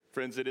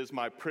Friends, it is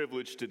my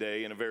privilege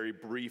today, in a very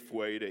brief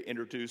way, to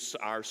introduce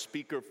our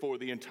speaker for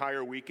the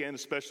entire weekend,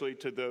 especially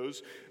to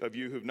those of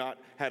you who've not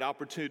had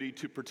opportunity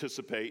to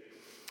participate.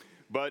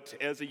 But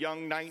as a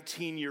young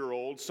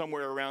 19-year-old,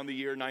 somewhere around the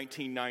year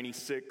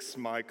 1996,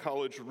 my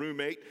college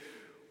roommate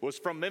was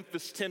from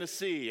Memphis,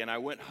 Tennessee, and I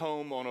went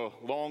home on a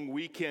long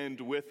weekend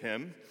with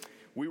him.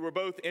 We were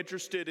both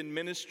interested in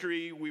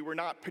ministry. We were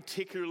not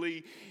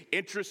particularly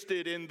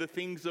interested in the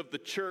things of the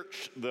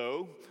church,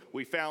 though.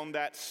 We found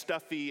that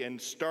stuffy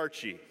and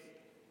starchy.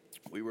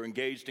 We were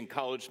engaged in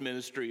college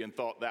ministry and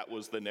thought that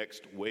was the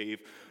next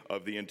wave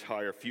of the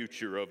entire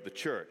future of the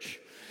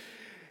church.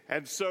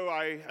 And so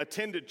I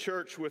attended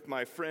church with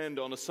my friend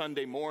on a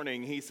Sunday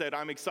morning. He said,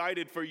 "I'm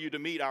excited for you to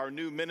meet our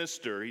new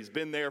minister. He's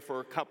been there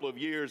for a couple of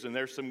years, and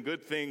there's some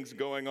good things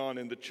going on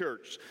in the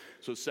church."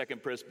 So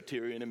Second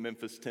Presbyterian in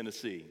Memphis,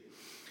 Tennessee.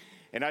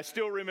 And I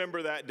still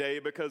remember that day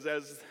because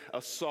as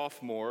a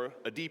sophomore,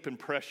 a deep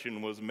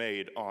impression was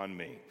made on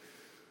me.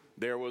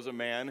 There was a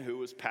man who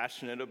was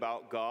passionate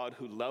about God,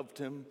 who loved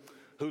him,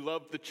 who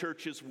loved the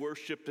church's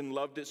worship and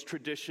loved its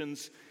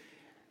traditions.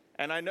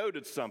 And I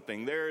noted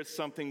something. There is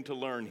something to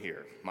learn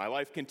here. My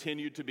life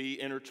continued to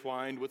be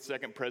intertwined with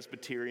Second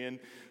Presbyterian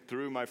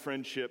through my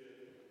friendship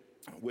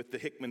with the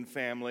Hickman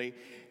family,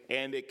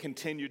 and it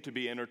continued to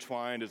be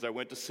intertwined as I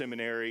went to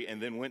seminary and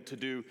then went to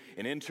do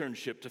an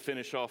internship to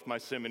finish off my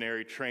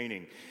seminary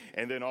training,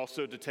 and then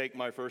also to take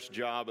my first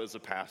job as a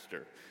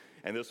pastor.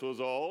 And this was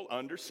all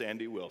under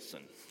Sandy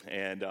Wilson.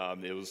 And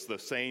it was the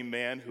same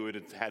man who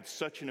had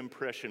such an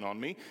impression on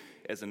me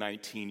as a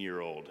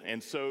 19-year-old.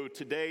 And so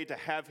today, to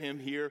have him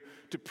here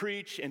to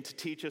preach and to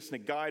teach us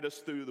and to guide us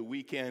through the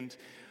weekend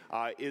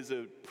is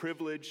a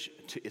privilege.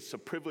 It's a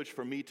privilege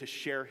for me to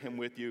share him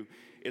with you.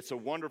 It's a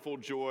wonderful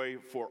joy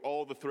for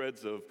all the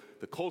threads of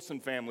the Colson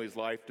family's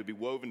life to be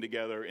woven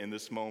together in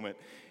this moment.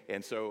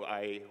 And so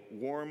I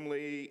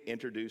warmly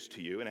introduce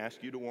to you and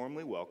ask you to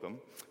warmly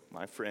welcome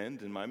my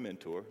friend and my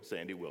mentor,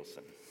 Sandy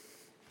Wilson.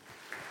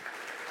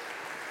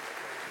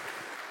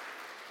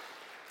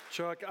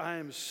 Chuck, I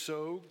am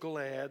so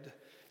glad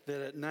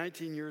that at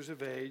 19 years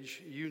of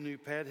age, you knew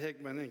Pat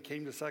Hickman and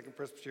came to Second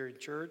Presbyterian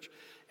Church,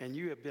 and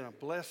you have been a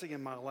blessing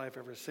in my life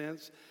ever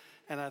since.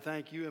 And I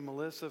thank you and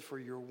Melissa for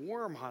your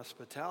warm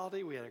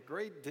hospitality. We had a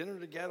great dinner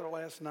together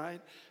last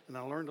night, and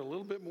I learned a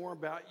little bit more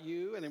about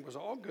you, and it was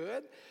all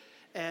good.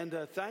 And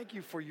thank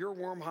you for your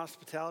warm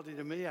hospitality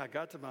to me. I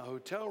got to my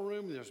hotel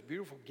room. There's a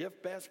beautiful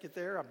gift basket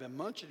there. I've been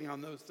munching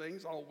on those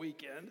things all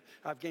weekend.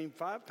 I've gained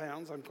 5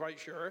 pounds, I'm quite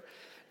sure.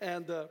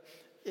 And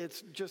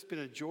it's just been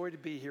a joy to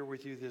be here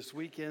with you this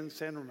weekend.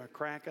 Sandra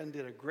McCracken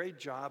did a great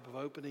job of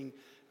opening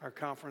our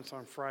conference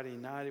on Friday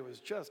night. It was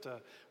just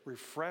a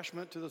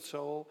refreshment to the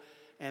soul.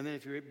 And then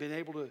if you've been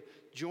able to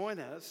join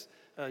us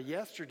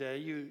yesterday,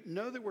 you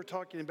know that we're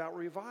talking about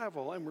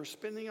revival, and we're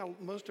spending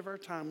most of our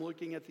time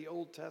looking at the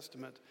Old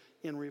Testament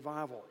in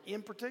revival.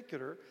 In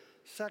particular,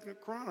 2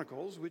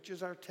 Chronicles, which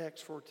is our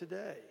text for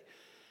today.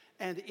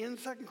 And in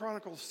 2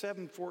 Chronicles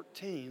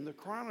 7:14, the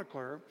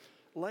chronicler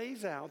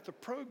lays out the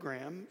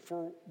program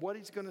for what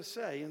he's going to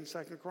say in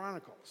 2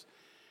 Chronicles.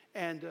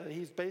 And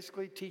he's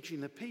basically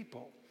teaching the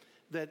people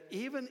that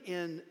even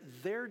in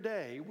their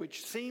day,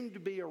 which seemed to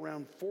be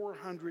around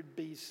 400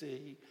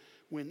 BC,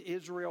 when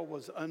Israel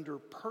was under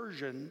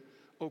Persian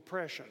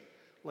oppression.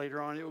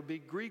 Later on, it would be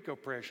Greek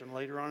oppression.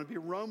 Later on, it would be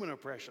Roman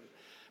oppression.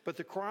 But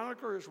the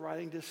chronicler is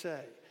writing to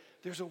say,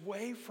 there's a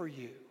way for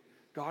you.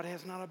 God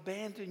has not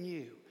abandoned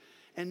you.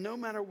 And no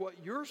matter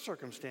what your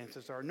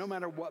circumstances are, no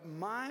matter what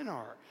mine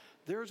are,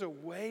 there's a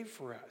way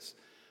for us.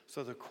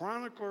 So the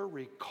chronicler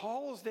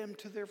recalls them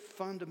to their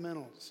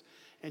fundamentals.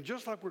 And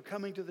just like we're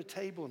coming to the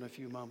table in a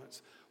few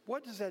moments,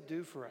 what does that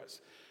do for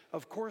us?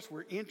 Of course,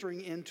 we're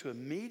entering into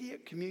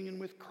immediate communion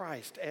with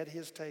Christ at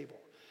his table.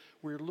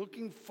 We're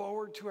looking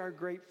forward to our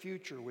great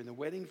future when the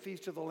wedding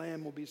feast of the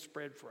Lamb will be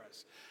spread for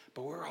us.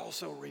 But we're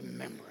also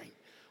remembering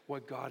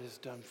what God has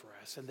done for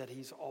us and that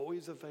he's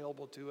always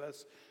available to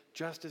us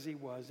just as he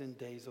was in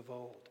days of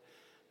old.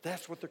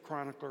 That's what the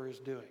chronicler is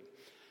doing.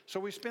 So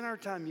we spent our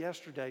time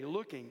yesterday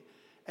looking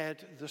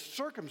at the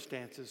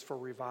circumstances for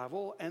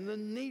revival and the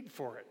need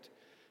for it.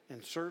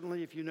 And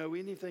certainly if you know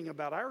anything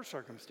about our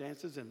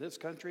circumstances in this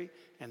country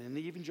and in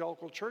the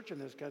evangelical church in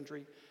this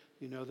country,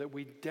 you know that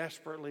we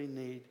desperately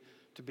need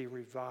to be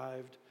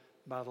revived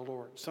by the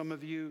Lord. Some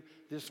of you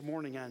this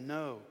morning, I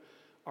know,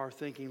 are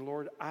thinking,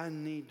 Lord, I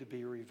need to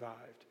be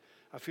revived.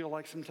 I feel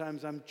like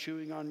sometimes I'm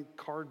chewing on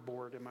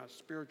cardboard in my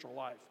spiritual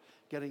life,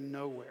 getting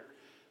nowhere.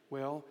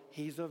 Well,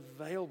 he's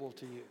available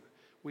to you.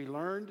 We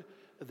learned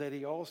that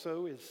he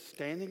also is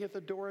standing at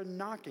the door and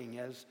knocking,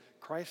 as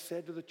Christ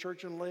said to the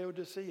church in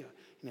Laodicea.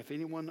 And if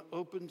anyone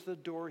opens the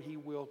door, he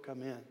will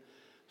come in.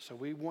 So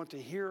we want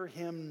to hear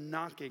him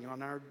knocking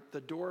on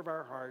the door of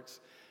our hearts,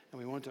 and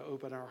we want to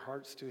open our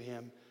hearts to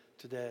him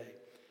today.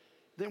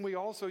 Then we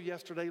also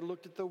yesterday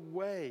looked at the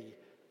way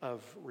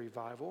of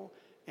revival,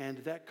 and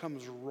that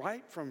comes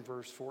right from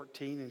verse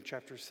 14 in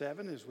chapter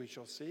 7, as we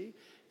shall see.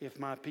 If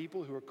my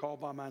people who are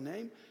called by my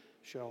name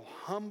shall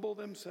humble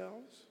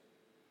themselves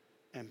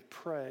and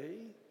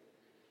pray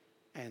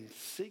and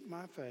seek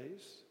my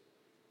face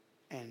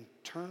and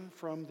turn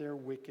from their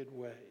wicked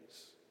ways.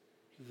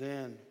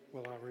 Then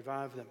will I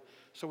revive them.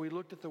 So we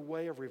looked at the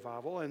way of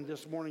revival, and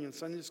this morning in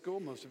Sunday school,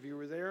 most of you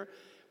were there,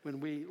 when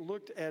we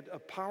looked at a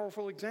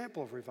powerful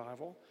example of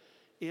revival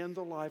in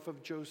the life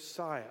of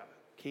Josiah,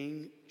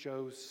 King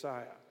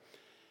Josiah.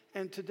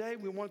 And today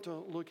we want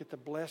to look at the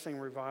blessing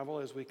revival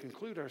as we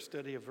conclude our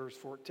study of verse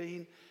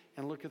 14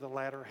 and look at the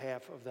latter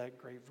half of that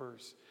great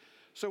verse.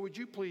 So would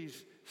you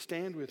please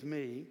stand with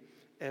me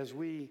as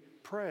we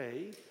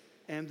pray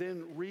and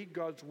then read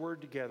God's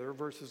word together,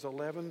 verses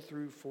 11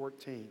 through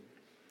 14.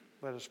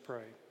 Let us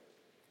pray.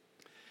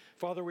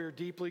 Father, we are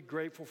deeply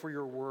grateful for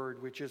your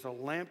word, which is a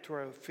lamp to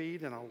our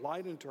feet and a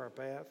light into our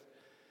path.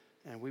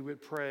 And we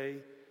would pray,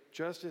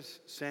 just as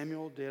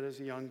Samuel did as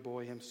a young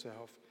boy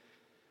himself,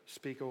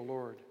 speak, O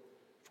Lord,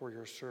 for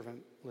your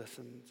servant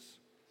listens.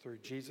 Through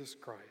Jesus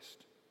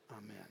Christ.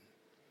 Amen.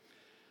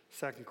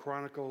 2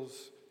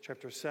 Chronicles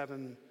chapter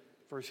 7,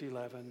 verse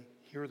 11.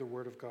 Hear the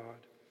word of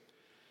God.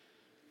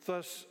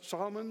 Thus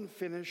Solomon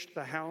finished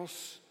the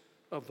house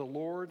of the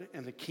Lord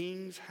and the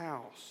king's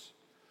house.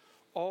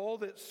 All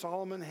that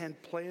Solomon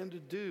had planned to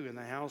do in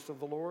the house of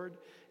the Lord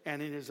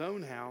and in his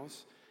own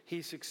house,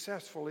 he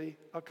successfully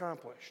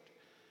accomplished.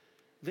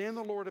 Then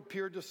the Lord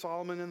appeared to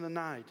Solomon in the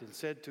night and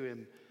said to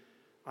him,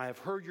 I have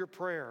heard your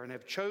prayer and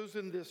have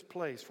chosen this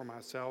place for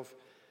myself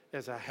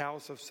as a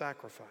house of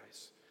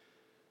sacrifice.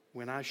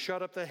 When I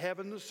shut up the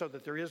heavens so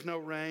that there is no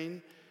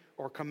rain,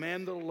 or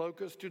command the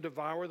locusts to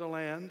devour the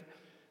land,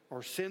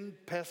 or send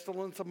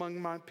pestilence among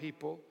my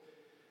people,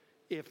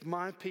 if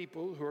my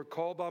people who are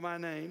called by my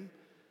name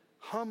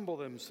humble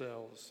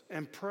themselves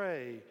and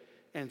pray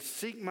and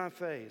seek my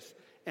face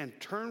and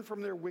turn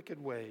from their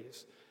wicked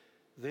ways,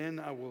 then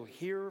I will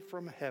hear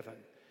from heaven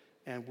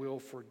and will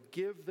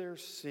forgive their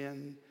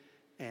sin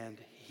and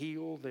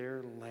heal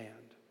their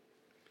land.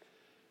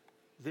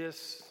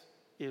 This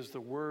is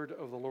the word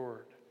of the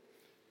Lord.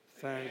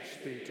 Thanks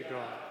be to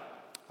God.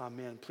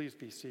 Amen. Please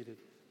be seated.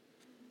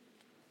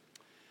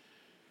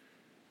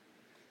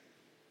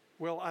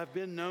 Well, I've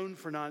been known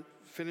for not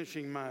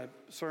finishing my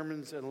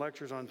sermons and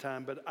lectures on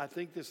time, but I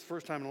think this is the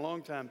first time in a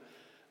long time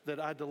that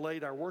I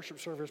delayed our worship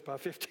service by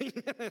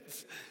 15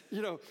 minutes.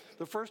 You know,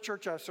 the first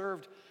church I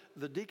served,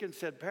 the deacon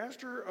said,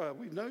 Pastor,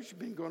 we've noticed you've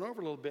been going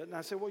over a little bit. And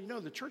I said, well, you know,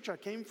 the church I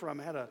came from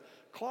had a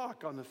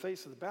clock on the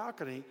face of the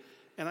balcony,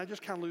 and I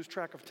just kind of lose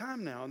track of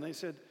time now. And they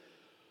said,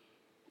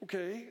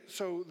 okay,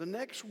 so the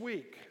next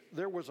week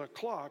there was a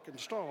clock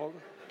installed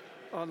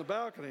on the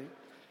balcony.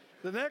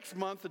 The next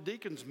month the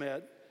deacons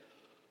met,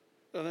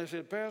 and they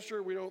said,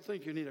 Pastor, we don't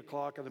think you need a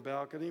clock on the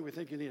balcony. We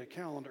think you need a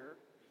calendar.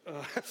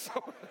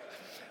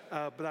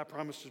 But I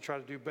promise to try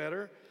to do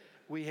better.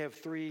 We have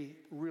three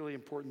really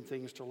important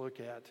things to look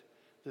at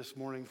this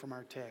morning from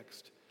our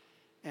text.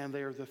 And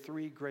they are the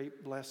three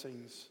great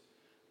blessings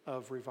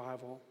of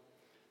revival.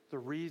 The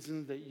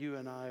reason that you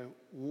and I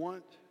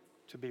want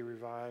to be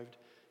revived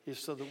is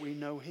so that we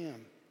know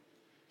him.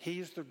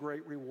 He's the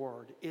great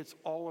reward. It's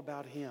all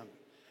about him.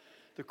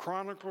 The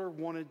chronicler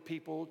wanted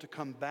people to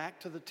come back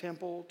to the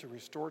temple, to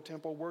restore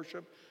temple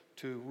worship,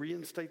 to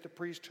reinstate the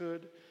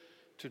priesthood,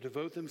 to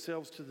devote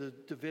themselves to the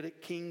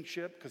Davidic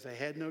kingship, because they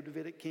had no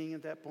Davidic king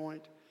at that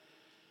point.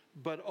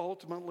 But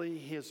ultimately,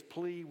 his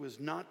plea was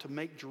not to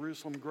make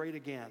Jerusalem great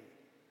again.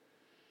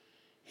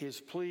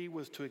 His plea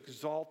was to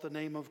exalt the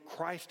name of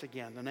Christ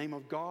again, the name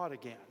of God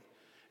again.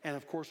 And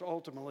of course,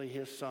 ultimately,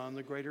 his son,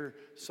 the greater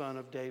son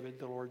of David,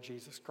 the Lord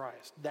Jesus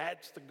Christ.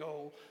 That's the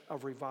goal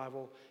of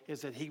revival,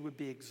 is that he would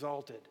be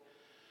exalted.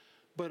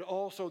 But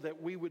also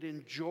that we would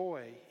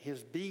enjoy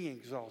his being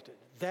exalted.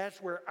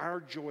 That's where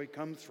our joy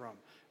comes from.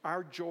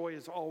 Our joy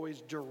is always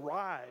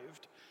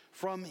derived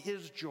from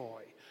his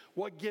joy.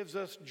 What gives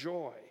us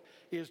joy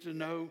is to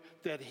know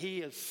that he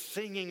is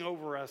singing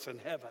over us in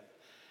heaven,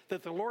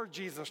 that the Lord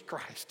Jesus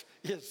Christ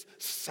is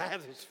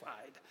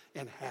satisfied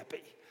and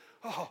happy.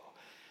 Oh,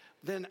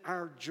 then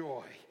our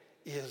joy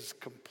is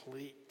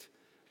complete.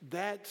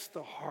 That's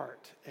the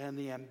heart and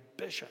the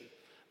ambition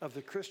of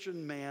the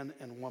Christian man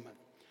and woman.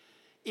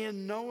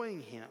 In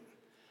knowing him,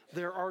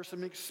 there are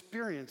some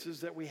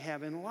experiences that we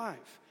have in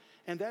life.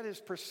 And that is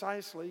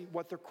precisely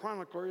what the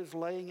chronicler is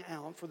laying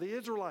out for the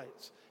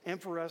Israelites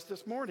and for us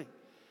this morning.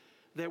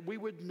 That we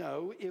would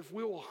know, if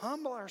we will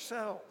humble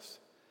ourselves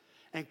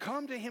and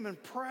come to him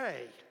and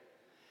pray,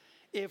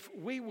 if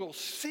we will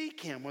seek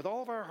him with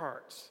all of our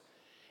hearts,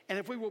 and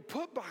if we will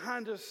put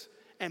behind us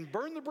and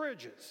burn the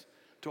bridges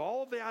to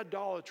all of the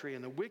idolatry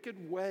and the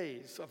wicked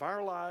ways of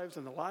our lives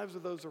and the lives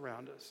of those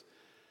around us,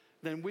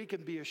 then we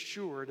can be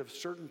assured of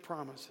certain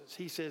promises.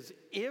 He says,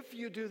 if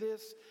you do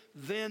this,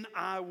 then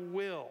I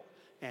will.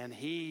 And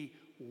he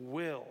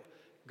will.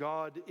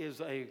 God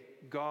is a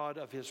God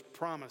of his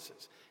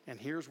promises. And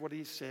here's what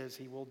he says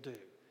he will do.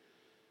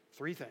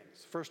 Three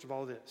things. First of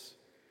all, this.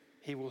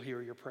 He will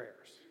hear your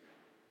prayers.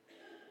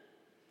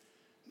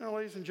 Now,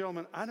 ladies and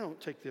gentlemen, I don't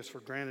take this for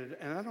granted,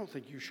 and I don't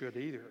think you should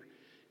either.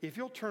 If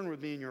you'll turn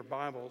with me in your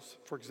Bibles,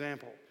 for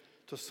example,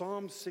 to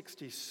Psalm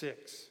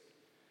 66,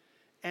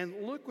 and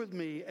look with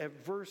me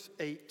at verse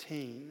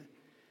 18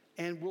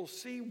 And we'll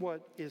see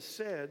what is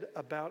said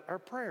about our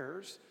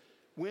prayers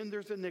when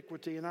there's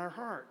iniquity in our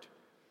heart.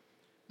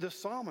 The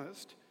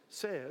psalmist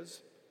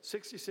says,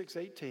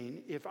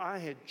 66:18, if I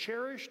had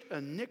cherished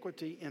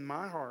iniquity in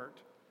my heart,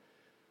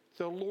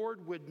 the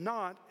Lord would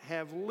not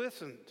have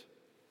listened.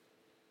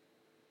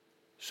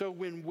 So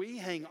when we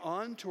hang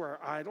on to our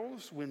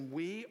idols, when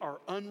we are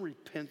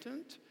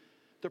unrepentant,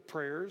 the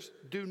prayers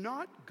do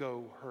not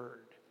go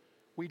heard.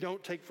 We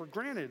don't take for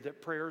granted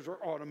that prayers are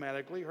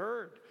automatically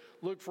heard.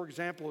 Look, for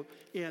example,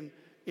 in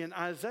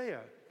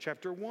Isaiah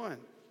chapter 1,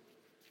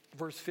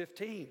 verse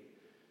 15.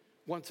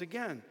 Once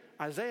again,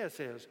 Isaiah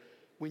says,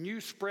 when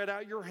you spread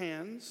out your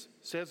hands,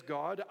 says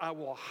God, I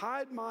will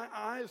hide my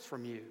eyes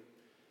from you.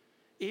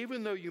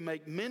 Even though you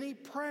make many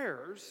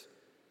prayers,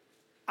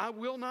 I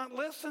will not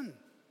listen.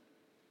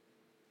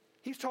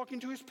 He's talking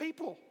to his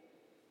people.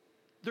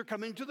 They're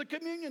coming to the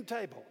communion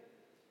table.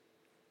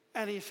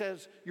 And he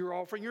says, you're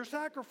offering your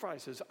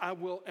sacrifices.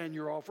 And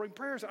you're offering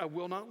prayers. I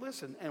will not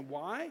listen. And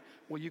why?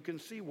 Well, you can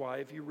see why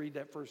if you read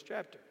that first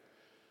chapter.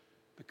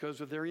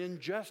 Because of their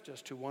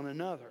injustice to one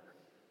another,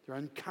 their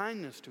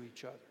unkindness to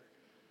each other,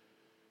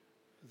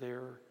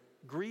 their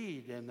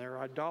greed and their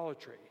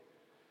idolatry.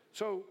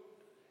 So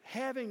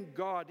having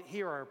God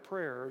hear our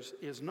prayers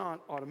is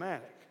not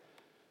automatic.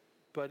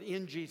 But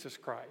in Jesus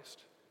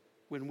Christ,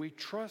 when we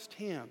trust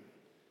him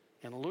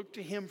and look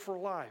to him for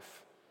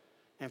life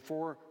and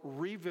for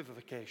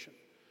revivification,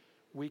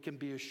 we can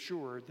be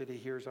assured that he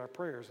hears our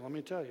prayers. Let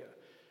me tell you,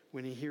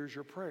 when he hears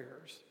your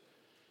prayers,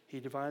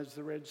 he divides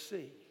the Red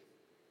Sea.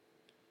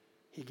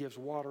 He gives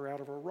water out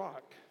of a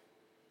rock.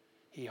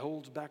 He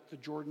holds back the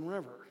Jordan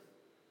River.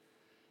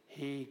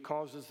 He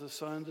causes the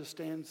sun to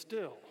stand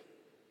still.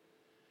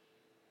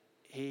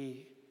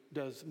 He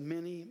does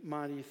many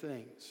mighty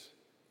things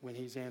when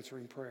he's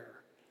answering prayer.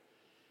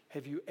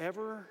 Have you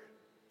ever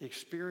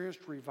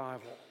experienced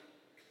revival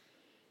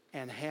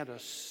and had a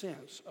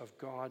sense of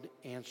God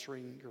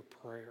answering your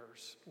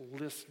prayers,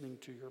 listening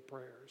to your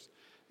prayers?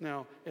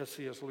 Now, as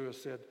C.S.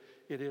 Lewis said,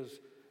 it is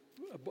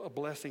a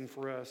blessing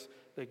for us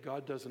that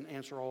God doesn't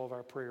answer all of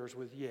our prayers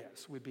with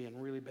yes. We'd be in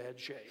really bad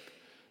shape.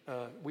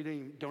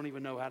 We don't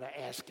even know how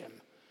to ask him.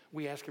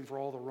 We ask him for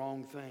all the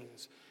wrong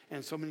things.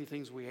 And so many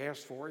things we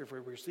ask for, if we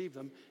receive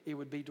them, it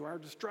would be to our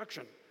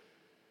destruction.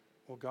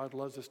 Well, God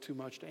loves us too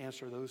much to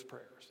answer those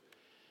prayers.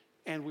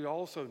 And we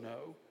also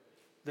know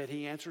that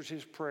he answers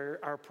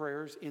our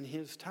prayers in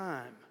his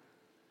time.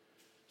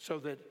 So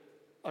that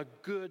a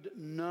good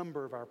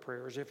number of our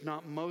prayers, if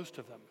not most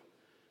of them,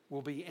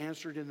 will be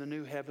answered in the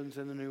new heavens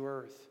and the new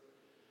earth.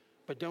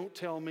 But don't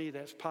tell me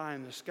that's pie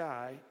in the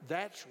sky.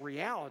 That's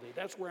reality.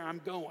 That's where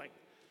I'm going.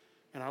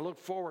 And I look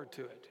forward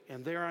to it.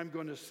 And there I'm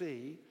going to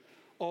see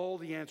all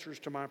the answers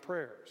to my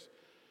prayers.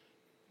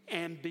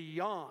 And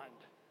beyond.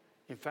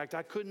 In fact,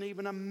 I couldn't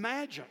even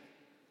imagine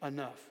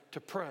enough to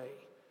pray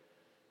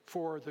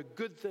for the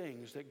good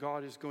things that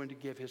God is going to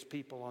give his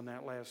people on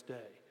that last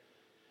day.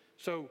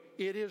 So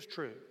it is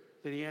true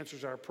that he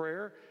answers our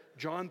prayer.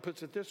 John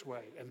puts it this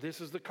way, and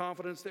this is the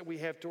confidence that we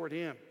have toward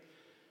him,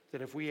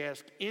 that if we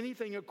ask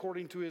anything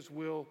according to his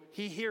will,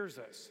 he hears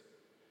us.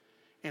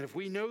 And if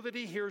we know that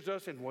he hears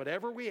us in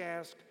whatever we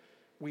ask,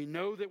 we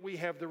know that we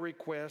have the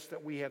request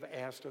that we have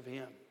asked of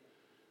him.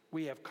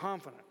 We have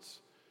confidence.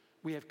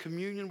 We have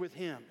communion with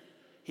him.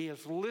 He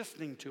is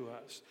listening to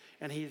us,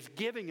 and he is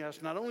giving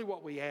us not only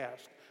what we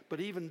ask,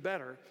 but even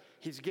better,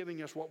 he's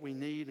giving us what we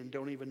need and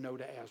don't even know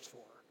to ask for.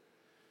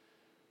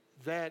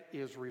 That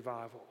is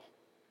revival,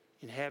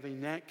 in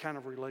having that kind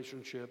of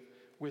relationship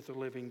with the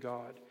living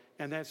God.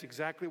 And that's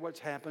exactly what's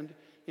happened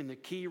in the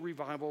key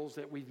revivals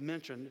that we've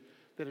mentioned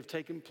that have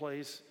taken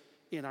place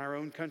in our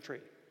own country.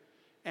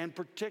 And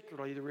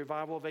particularly the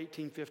revival of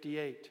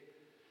 1858,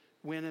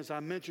 when, as I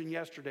mentioned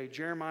yesterday,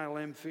 Jeremiah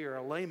Lamphere,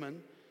 a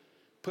layman,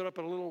 put up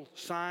a little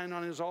sign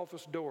on his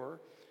office door,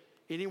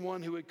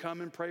 anyone who would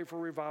come and pray for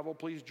revival,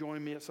 please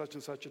join me at such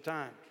and such a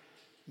time.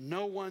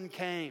 No one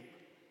came.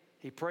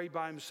 He prayed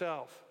by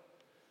himself.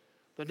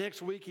 The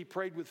next week, he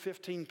prayed with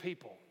 15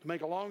 people. To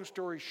make a long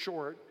story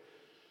short,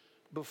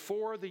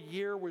 before the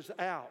year was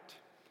out,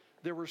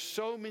 there were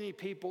so many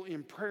people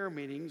in prayer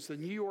meetings, the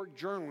New York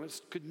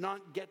journalists could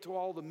not get to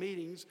all the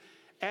meetings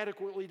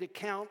adequately to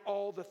count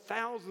all the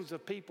thousands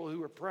of people who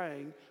were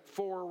praying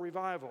for a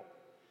revival.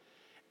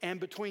 And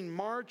between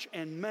March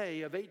and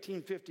May of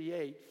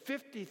 1858,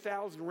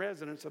 50,000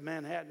 residents of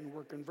Manhattan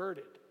were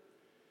converted.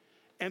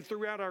 And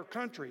throughout our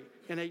country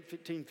in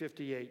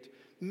 1858,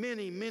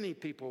 many, many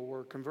people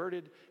were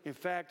converted. In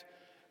fact,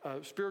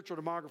 spiritual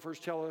demographers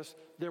tell us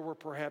there were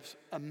perhaps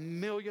 1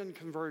 million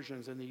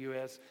conversions in the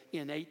U.S.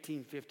 in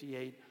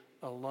 1858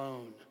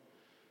 alone.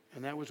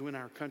 And that was when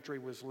our country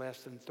was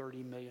less than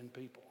 30 million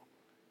people.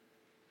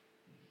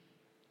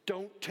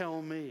 Don't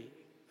tell me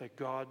that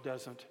God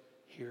doesn't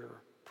hear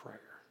prayer.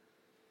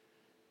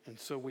 And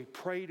so we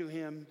pray to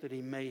him that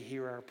he may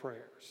hear our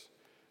prayers.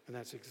 And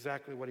that's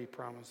exactly what he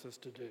promised us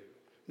to do.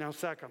 Now,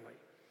 secondly,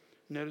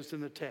 notice in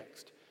the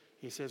text,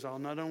 he says, I'll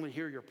not only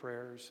hear your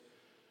prayers,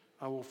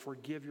 I will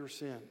forgive your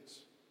sins.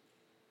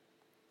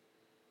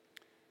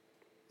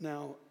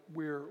 Now,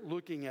 we're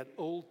looking at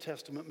Old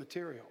Testament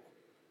material,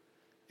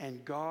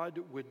 and God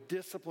would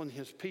discipline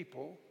his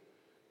people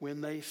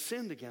when they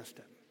sinned against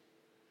him,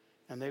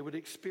 and they would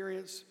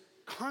experience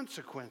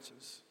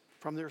consequences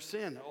from their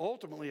sin.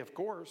 Ultimately, of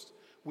course,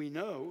 we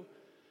know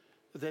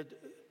that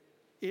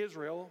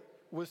Israel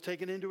was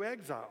taken into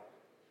exile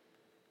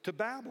to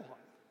Babylon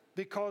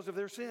because of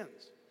their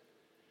sins.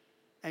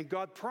 And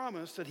God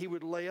promised that he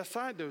would lay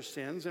aside those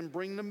sins and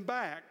bring them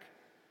back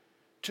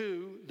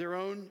to their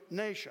own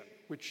nation,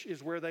 which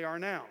is where they are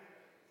now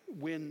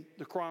when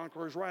the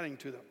chronicler is writing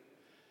to them.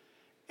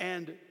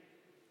 And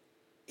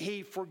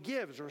he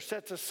forgives or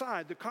sets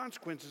aside the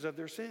consequences of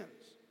their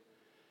sins.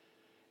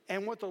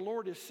 And what the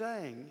Lord is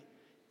saying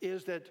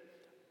is that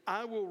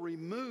I will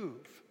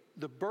remove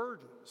the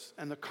burdens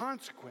and the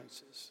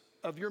consequences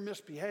of your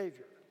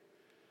misbehavior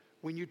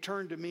when you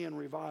turn to me in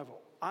revival.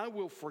 I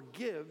will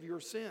forgive your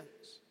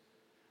sins.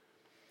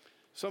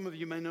 Some of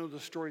you may know the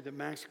story that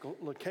Max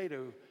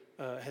Lucado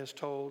has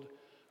told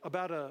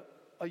about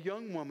a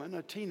young woman,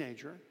 a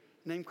teenager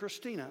named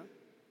Christina,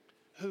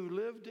 who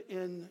lived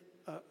in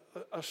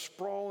a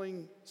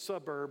sprawling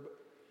suburb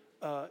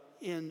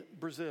in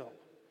Brazil.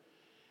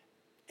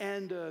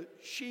 And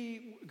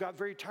she got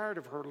very tired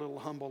of her little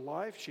humble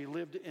life. She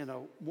lived in a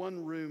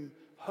one-room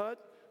hut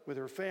with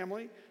her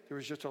family. There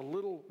was just a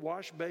little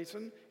wash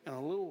basin and a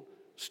little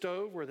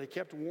stove where they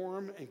kept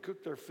warm and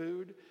cooked their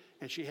food.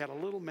 And she had a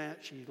little mat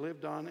she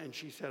lived on, and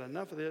she said,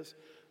 enough of this,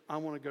 I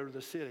want to go to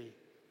the city.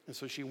 And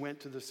so she went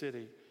to the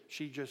city.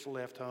 She just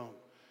left home.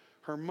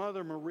 Her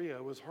mother,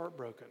 Maria, was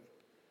heartbroken.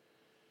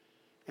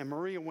 And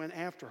Maria went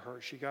after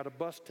her. She got a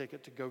bus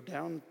ticket to go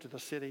down to the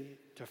city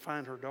to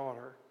find her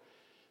daughter,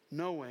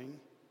 knowing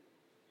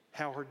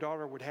how her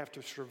daughter would have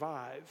to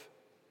survive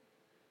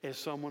as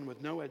someone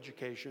with no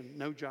education,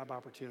 no job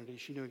opportunity.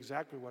 She knew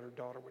exactly what her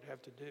daughter would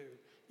have to do,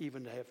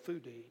 even to have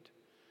food to eat.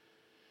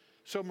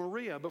 So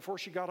Maria, before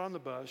she got on the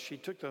bus, she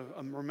took the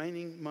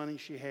remaining money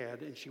she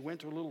had, and she went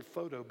to a little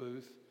photo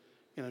booth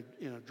in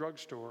a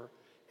drugstore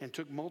and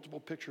took multiple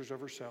pictures of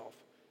herself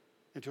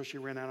until she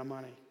ran out of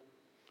money.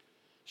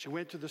 She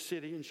went to the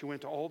city, and she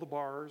went to all the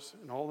bars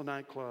and all the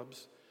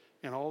nightclubs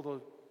and all the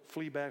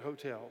flea bag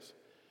hotels.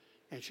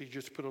 And she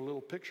just put a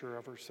little picture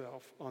of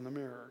herself on the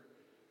mirror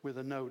with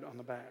a note on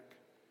the back.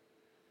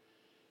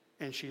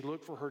 And she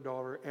looked for her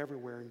daughter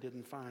everywhere and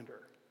didn't find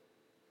her.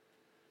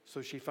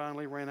 So she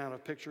finally ran out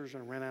of pictures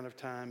and ran out of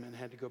time and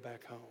had to go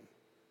back home.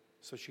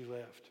 So she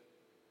left.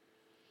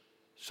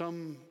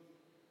 Some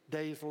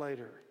days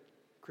later,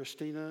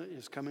 Christina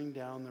is coming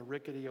down the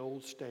rickety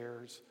old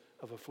stairs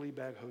of a flea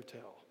bag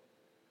hotel.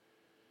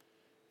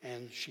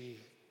 And she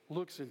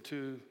looks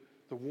into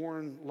the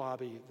worn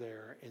lobby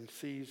there and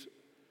sees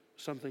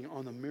something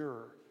on the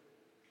mirror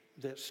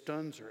that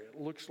stuns her. It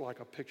looks like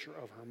a picture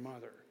of her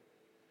mother.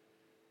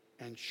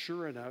 And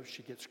sure enough,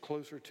 she gets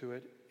closer to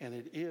it, and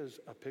it is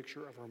a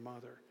picture of her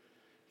mother.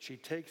 She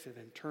takes it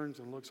and turns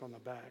and looks on the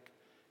back,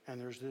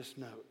 and there's this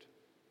note.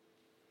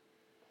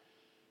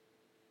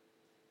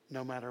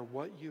 No matter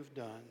what you've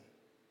done,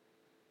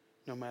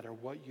 no matter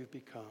what you've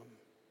become,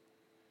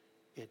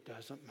 it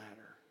doesn't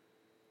matter.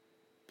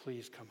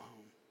 Please come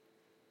home.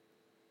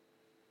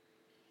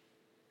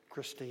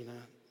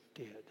 Christina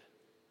did.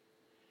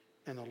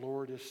 And the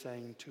Lord is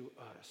saying to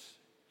us,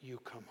 you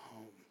come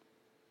home.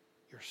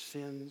 Your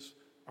sins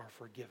are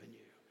forgiven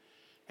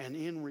you. And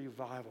in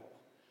revival,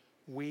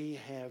 we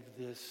have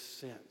this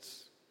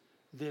sense,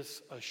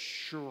 this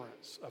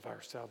assurance of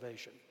our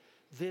salvation.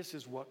 This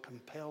is what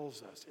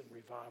compels us in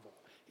revival,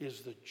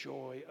 is the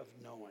joy of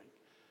knowing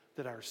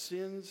that our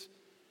sins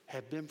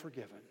have been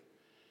forgiven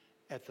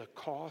at the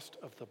cost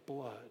of the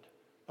blood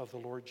of the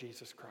Lord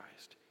Jesus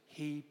Christ.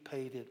 He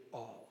paid it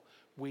all.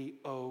 We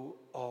owe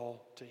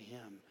all to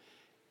him.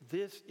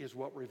 This is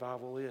what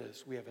revival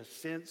is. We have a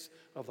sense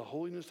of the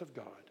holiness of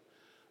God,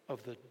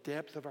 of the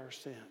depth of our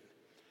sin,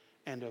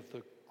 and of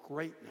the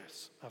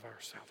greatness of our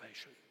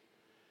salvation.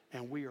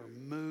 And we are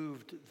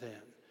moved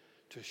then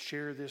to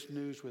share this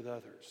news with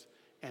others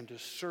and to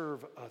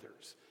serve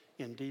others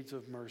in deeds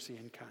of mercy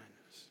and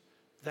kindness.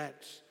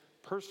 That's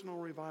personal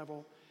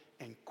revival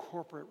and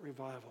corporate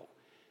revival.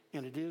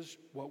 And it is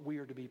what we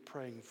are to be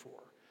praying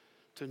for,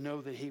 to know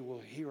that he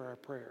will hear our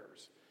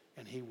prayers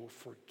and he will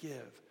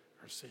forgive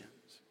our sins.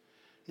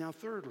 Now,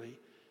 thirdly,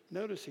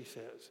 notice he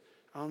says,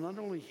 I'll not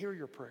only hear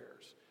your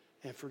prayers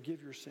and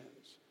forgive your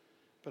sins,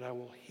 but I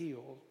will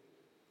heal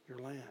your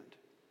land.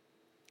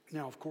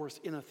 Now, of course,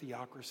 in a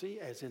theocracy,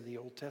 as in the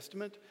Old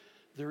Testament,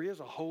 there is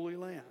a holy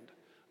land,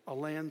 a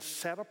land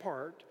set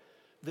apart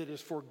that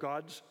is for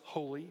God's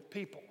holy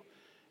people.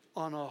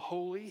 On a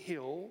holy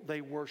hill,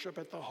 they worship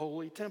at the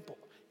holy temple.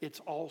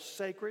 It's all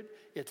sacred.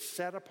 It's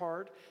set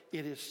apart.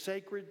 It is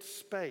sacred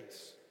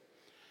space.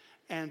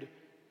 And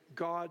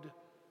God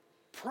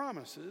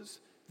promises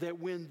that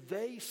when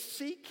they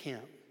seek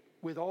him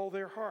with all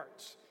their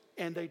hearts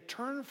and they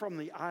turn from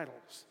the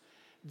idols,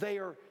 they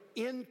are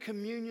in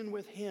communion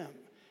with him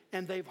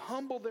and they've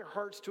humbled their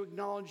hearts to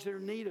acknowledge their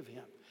need of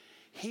him.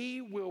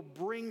 He will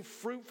bring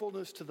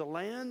fruitfulness to the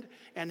land,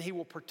 and he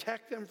will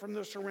protect them from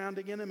their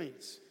surrounding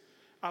enemies.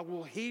 I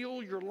will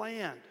heal your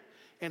land.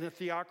 And in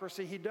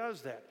theocracy, he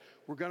does that.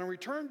 We're going to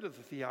return to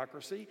the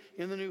theocracy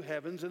in the new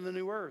heavens and the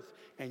new earth.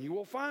 And you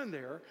will find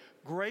there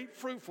great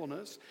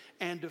fruitfulness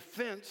and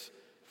defense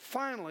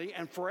finally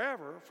and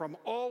forever from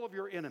all of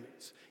your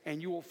enemies.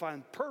 And you will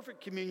find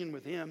perfect communion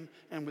with him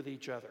and with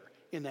each other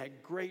in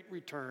that great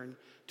return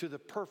to the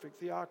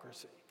perfect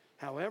theocracy.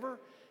 However,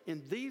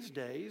 in these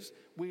days,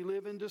 we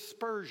live in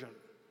dispersion.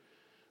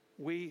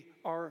 We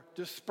are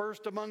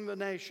dispersed among the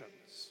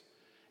nations.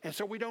 And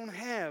so we don't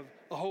have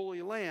a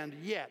holy land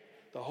yet.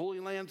 The Holy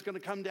Land's going to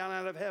come down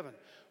out of heaven.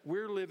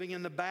 We're living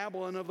in the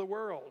Babylon of the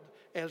world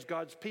as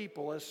God's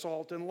people, as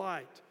salt and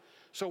light.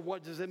 So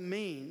what does it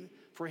mean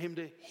for him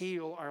to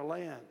heal our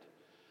land?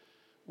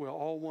 Well,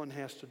 all one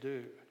has to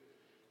do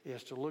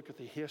is to look at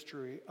the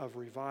history of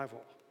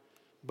revival,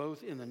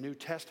 both in the New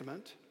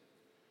Testament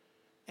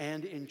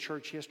and in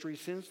church history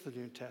since the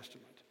New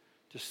Testament,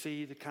 to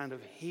see the kind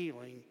of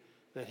healing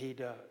that he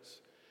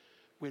does.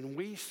 When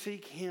we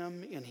seek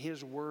him in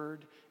his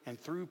word and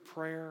through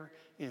prayer,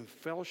 in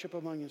fellowship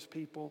among his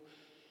people,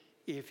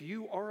 if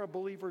you are a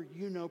believer,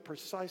 you know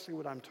precisely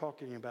what I'm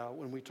talking about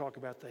when we talk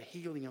about the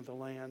healing of the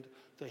land,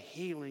 the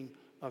healing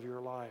of your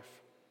life.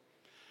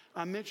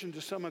 I mentioned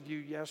to some of you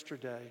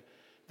yesterday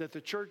that the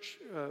church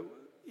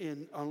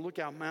on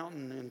Lookout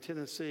Mountain in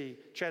Tennessee,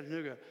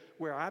 Chattanooga,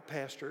 where I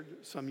pastored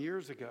some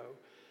years ago,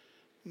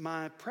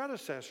 my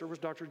predecessor was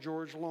Dr.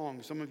 George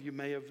Long. Some of you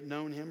may have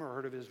known him or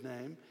heard of his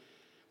name.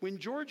 When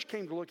George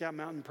came to Lookout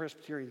Mountain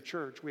Presbyterian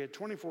Church, we had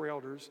 24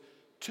 elders.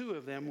 2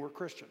 of them were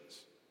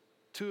Christians.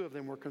 2 of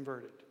them were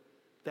converted.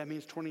 That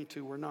means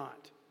 22 were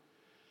not.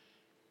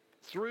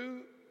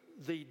 Through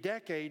the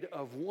decade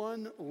of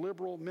one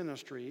liberal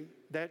ministry,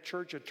 that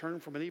church had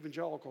turned from an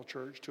evangelical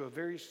church to a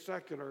very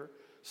secular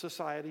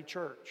society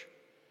church.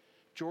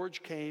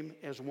 George came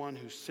as one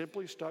who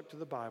simply stuck to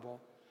the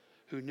Bible,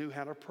 who knew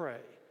how to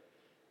pray.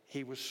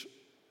 He was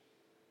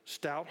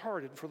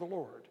stout-hearted for the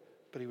Lord,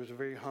 but he was a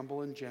very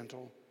humble and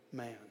gentle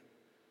man.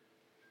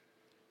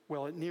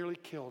 Well, it nearly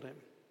killed him.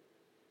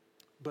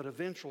 But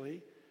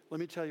eventually, let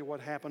me tell you what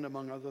happened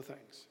among other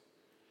things.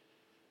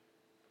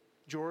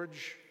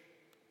 George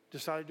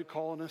decided to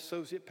call an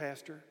associate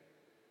pastor.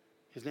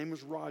 His name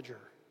was Roger.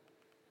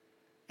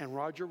 And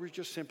Roger was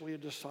just simply a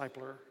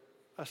discipler,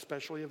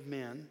 especially of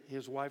men.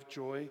 His wife,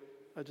 Joy,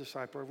 a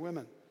discipler of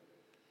women.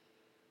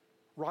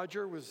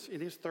 Roger was in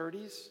his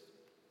 30s.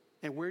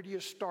 And where do you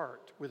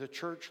start with a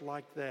church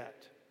like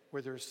that,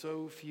 where there's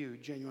so few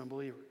genuine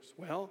believers?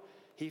 Well,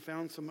 he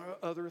found some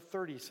other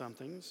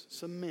 30-somethings,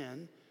 some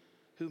men,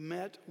 who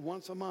met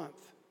once a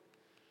month.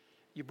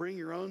 You bring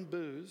your own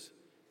booze,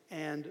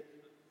 and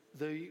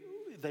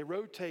they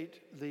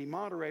rotate the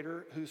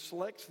moderator who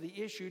selects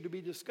the issue to be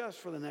discussed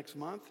for the next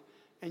month,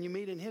 and you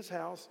meet in his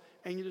house,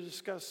 and you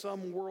discuss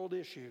some world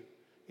issue,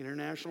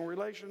 international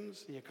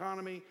relations, the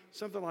economy,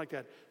 something like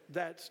that.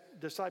 That's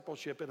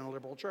discipleship in a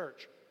liberal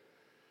church.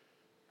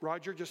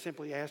 Roger just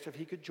simply asked if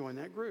he could join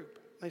that group.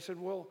 They said,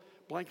 well,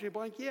 blankety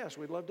blank, yes,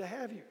 we'd love to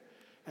have you.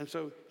 And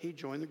so he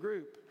joined the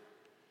group.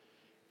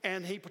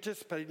 And he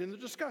participated in the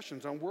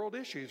discussions on world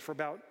issues for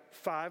about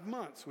 5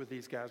 months with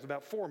these guys,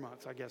 about 4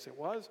 months, I guess it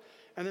was.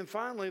 And then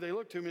finally they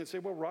looked to me and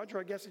said, well, Roger,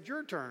 I guess it's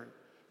your turn.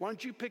 Why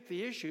don't you pick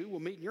the issue?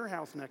 We'll meet in your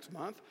house next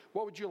month.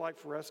 What would you like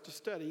for us to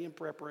study in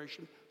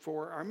preparation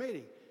for our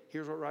meeting?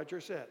 Here's what Roger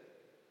said.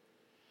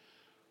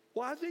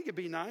 Well, I think it'd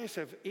be nice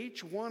if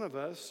each one of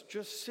us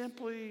just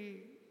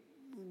simply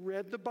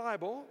read the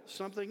Bible,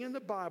 something in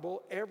the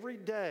Bible every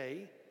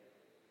day,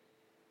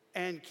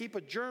 and keep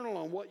a journal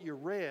on what you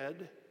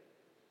read,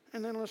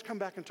 and then let's come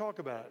back and talk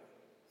about it.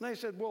 And they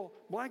said, well,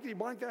 blankety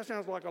blank, that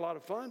sounds like a lot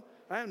of fun.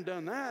 I haven't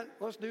done that.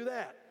 Let's do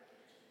that.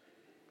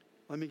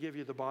 Let me give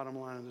you the bottom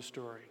line of the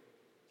story.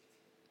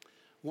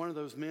 One of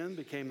those men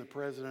became the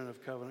president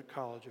of Covenant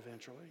College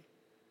eventually.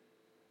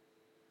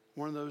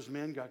 One of those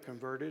men got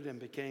converted and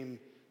became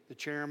the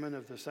chairman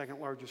of the second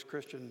largest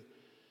Christian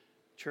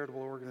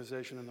charitable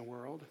organization in the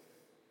world.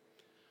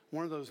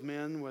 One of those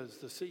men was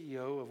the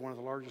CEO of one of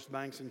the largest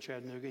banks in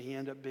Chattanooga. He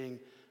ended up being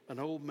an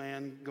old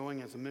man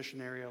going as a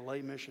missionary, a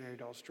lay missionary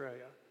to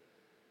Australia.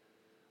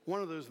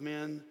 One of those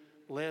men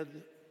led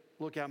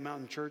Lookout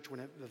Mountain Church when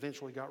it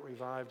eventually got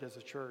revived as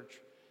a church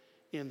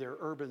in their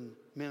urban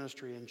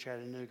ministry in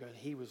Chattanooga, and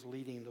he was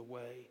leading the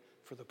way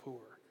for the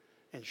poor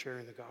and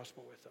sharing the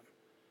gospel with them.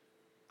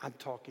 I'm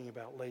talking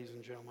about, ladies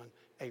and gentlemen,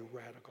 a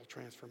radical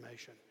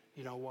transformation.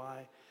 You know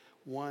why?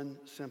 One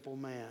simple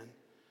man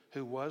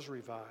who was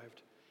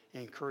revived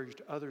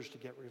encouraged others to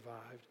get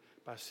revived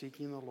by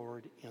seeking the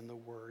Lord in the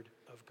Word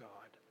of God.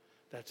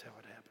 That's how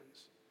it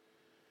happens.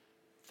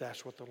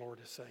 That's what the Lord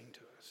is saying to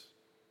us.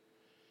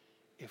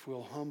 If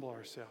we'll humble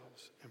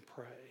ourselves and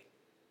pray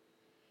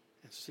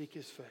and seek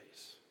His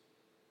face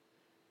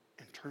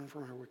and turn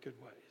from our wicked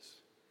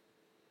ways,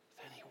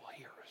 then He will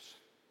hear us.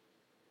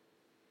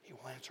 He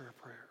will answer our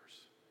prayers.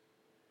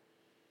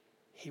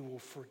 He will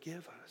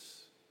forgive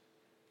us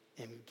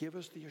and give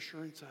us the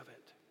assurance of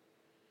it.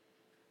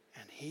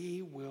 And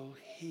he will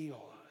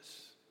heal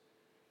us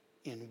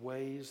in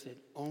ways that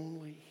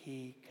only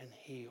he can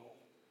heal.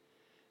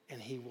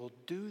 And he will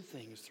do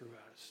things through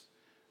us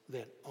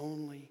that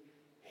only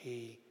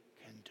he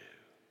can do.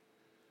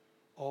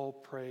 All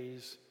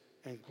praise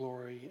and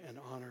glory and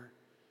honor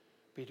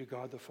be to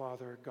God the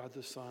Father, God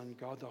the Son,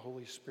 God the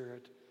Holy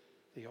Spirit,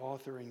 the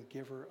author and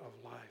giver of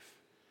life,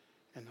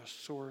 and the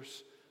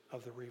source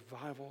of the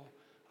revival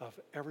of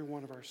every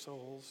one of our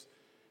souls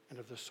and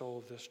of the soul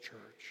of this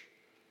church.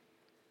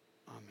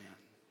 Amen.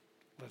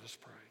 Let us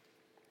pray.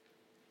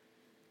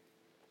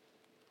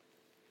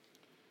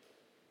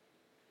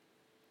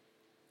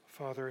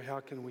 Father, how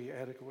can we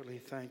adequately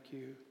thank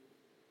you?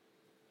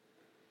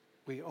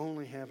 We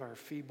only have our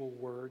feeble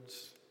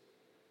words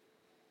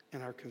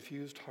and our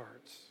confused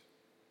hearts,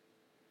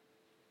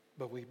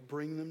 but we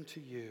bring them to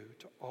you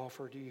to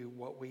offer to you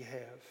what we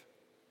have.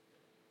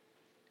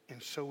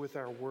 And so with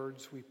our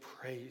words, we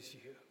praise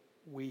you.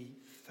 We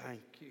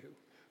thank you.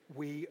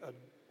 We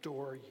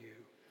adore you.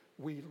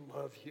 We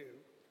love you.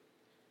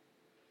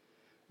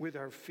 With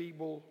our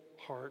feeble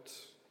hearts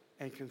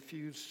and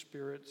confused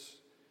spirits,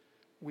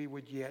 we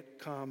would yet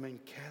come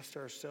and cast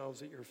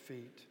ourselves at your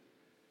feet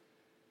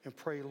and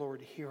pray,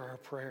 Lord, hear our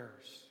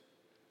prayers.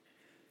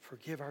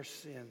 Forgive our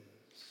sins.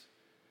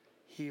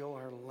 Heal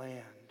our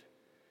land.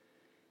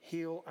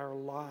 Heal our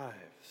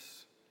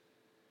lives.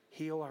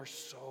 Heal our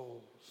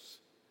souls.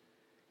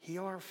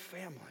 Heal our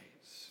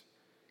families.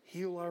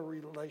 Heal our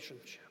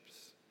relationships.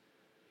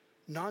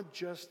 Not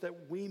just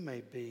that we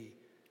may be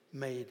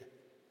made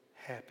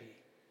happy,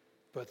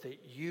 but that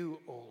you,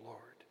 O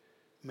Lord,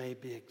 may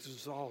be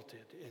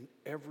exalted in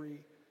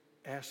every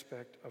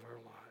aspect of our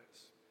lives.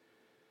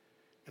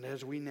 And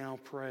as we now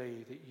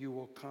pray that you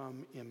will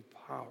come in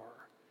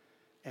power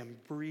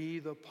and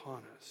breathe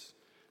upon us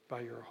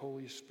by your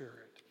Holy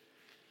Spirit,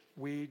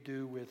 we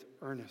do with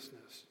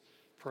earnestness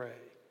pray,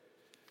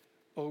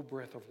 O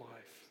breath of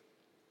life,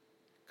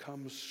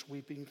 come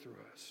sweeping through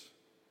us.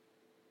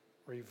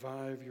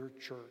 Revive your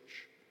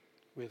church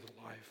with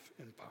life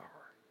and power.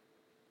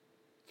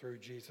 Through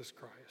Jesus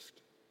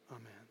Christ.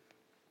 Amen.